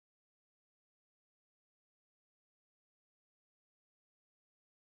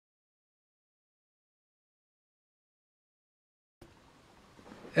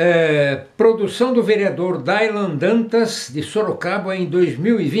Produção do vereador Dantas, de Sorocaba, em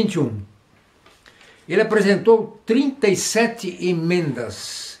 2021. Ele apresentou 37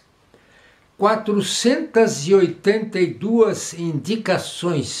 emendas, 482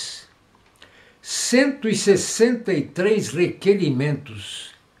 indicações, 163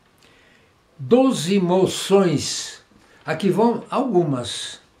 requerimentos, 12 moções, aqui vão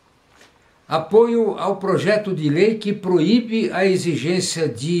algumas. Apoio ao projeto de lei que proíbe a exigência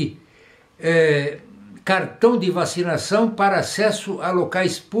de cartão de vacinação para acesso a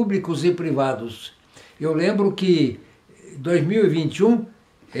locais públicos e privados. Eu lembro que 2021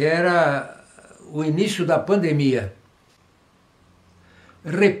 era o início da pandemia.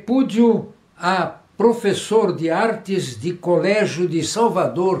 Repúdio a professor de artes de colégio de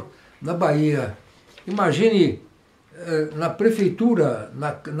Salvador, na Bahia. Imagine, na prefeitura,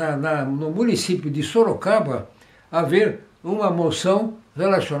 no município de Sorocaba, haver uma moção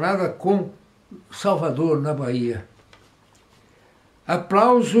relacionada com Salvador, na Bahia.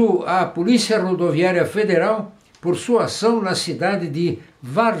 Aplauso à Polícia Rodoviária Federal por sua ação na cidade de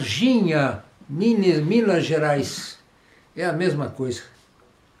Varginha, Minas Gerais. É a mesma coisa.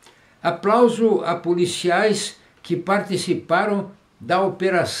 Aplauso a policiais que participaram da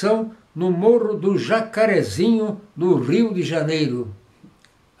operação no Morro do Jacarezinho, no Rio de Janeiro.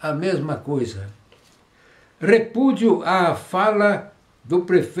 A mesma coisa. Repúdio à fala do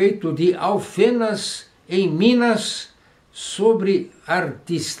prefeito de Alfenas, em Minas, sobre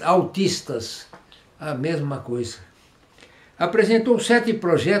autistas. A mesma coisa. Apresentou 7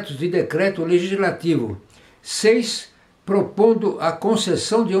 projetos de decreto legislativo, 6 propondo a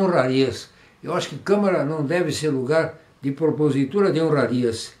concessão de honrarias. Eu acho que Câmara não deve ser lugar de propositura de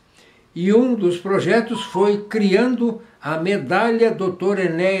honrarias. E um dos projetos foi criando a medalha Dr.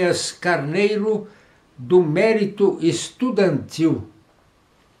 Enéas Carneiro do Mérito Estudantil.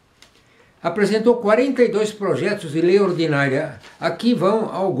 Apresentou 42 projetos de lei ordinária. Aqui vão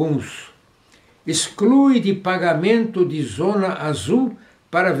alguns. Exclui de pagamento de zona azul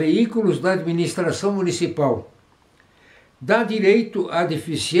para veículos da administração municipal. Dá direito a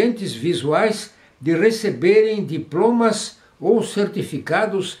deficientes visuais de receberem diplomas ou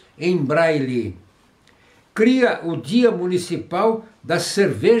certificados em braille. Cria o Dia Municipal da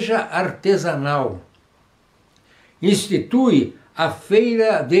Cerveja Artesanal. Institui a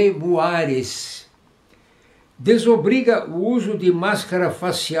Feira de Muares. Desobriga o uso de máscara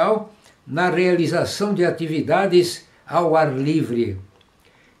facial na realização de atividades ao ar livre.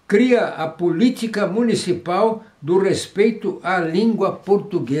 Cria a política municipal do respeito à língua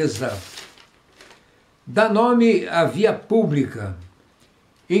portuguesa. Dá nome à via pública.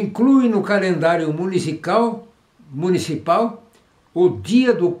 Inclui no calendário municipal o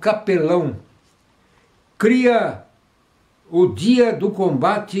Dia do Capelão. Cria o Dia do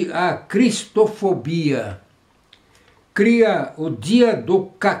Combate à Cristofobia. Cria o Dia do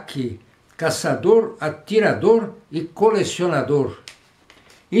CAC, Caçador, Atirador e Colecionador.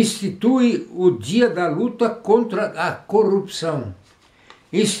 Institui o Dia da Luta contra a Corrupção.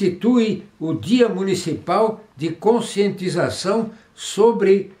 Institui o Dia Municipal de Conscientização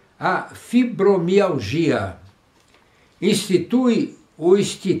sobre a Fibromialgia. Institui o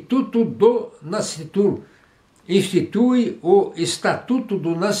Instituto do Nascituro. Institui o Estatuto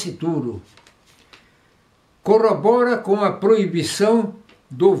do Nascituro. Corrobora com a proibição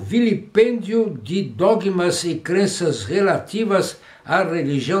do vilipêndio de dogmas e crenças relativas à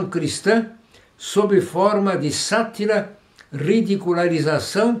religião cristã, sob forma de sátira,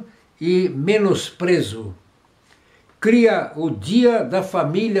 ridicularização e menosprezo. Cria o Dia da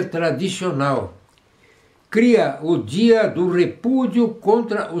Família Tradicional. Cria o Dia do Repúdio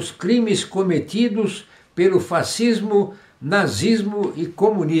contra os crimes cometidos pelo fascismo, nazismo e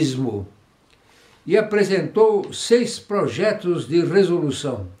comunismo. E apresentou 6 projetos de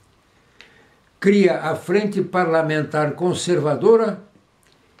resolução. Cria a Frente Parlamentar Conservadora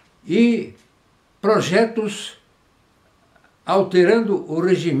e projetos alterando o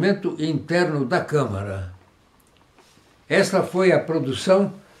regimento interno da Câmara. Esta foi a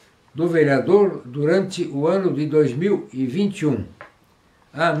produção do vereador durante o ano de 2021.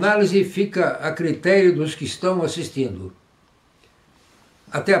 A análise fica a critério dos que estão assistindo.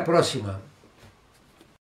 Até a próxima.